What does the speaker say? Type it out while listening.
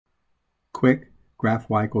quick graph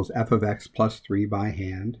y equals f of x plus 3 by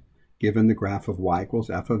hand, given the graph of y equals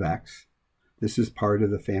f of x. This is part of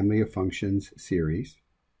the family of functions series.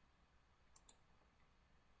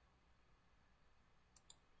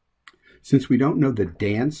 Since we don't know the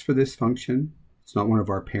dance for this function, it's not one of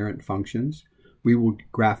our parent functions, we will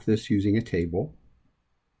graph this using a table.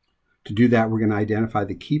 To do that, we're going to identify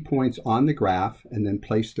the key points on the graph and then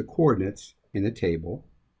place the coordinates in a table.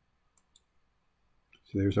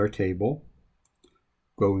 So there's our table.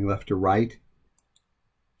 Going left to right,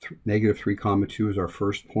 negative 3, 2 is our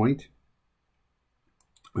first point.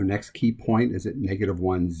 Our next key point is at negative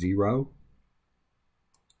 1, 0.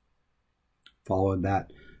 Followed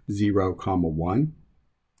that 0, 1,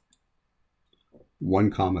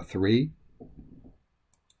 1, 3,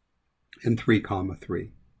 and 3,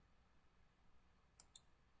 3.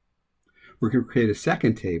 We're going to create a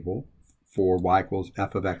second table for y equals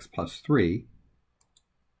f of x plus 3.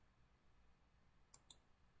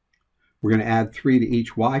 We're going to add 3 to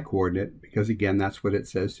each y coordinate because, again, that's what it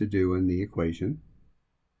says to do in the equation.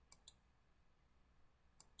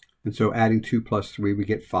 And so adding 2 plus 3, we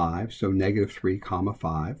get 5, so negative 3,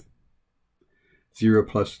 5. 0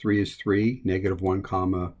 plus 3 is 3, negative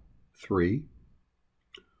 1, 3.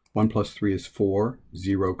 1 plus 3 is 4,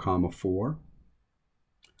 0, 4.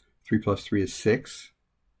 3 plus 3 is 6,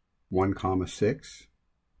 1, 6.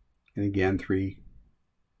 And again, 3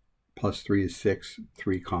 plus 3 is 6,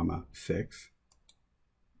 3, 6.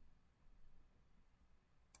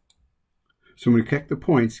 So when we check the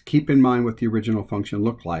points, keep in mind what the original function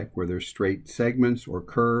looked like, where there's straight segments or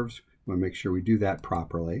curves. We want to make sure we do that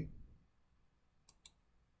properly.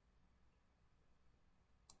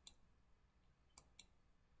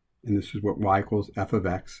 And this is what y equals f of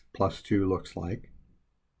x plus 2 looks like.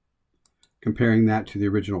 Comparing that to the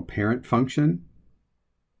original parent function,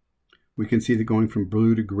 we can see that going from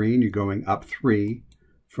blue to green, you're going up 3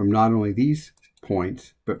 from not only these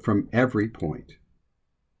points, but from every point.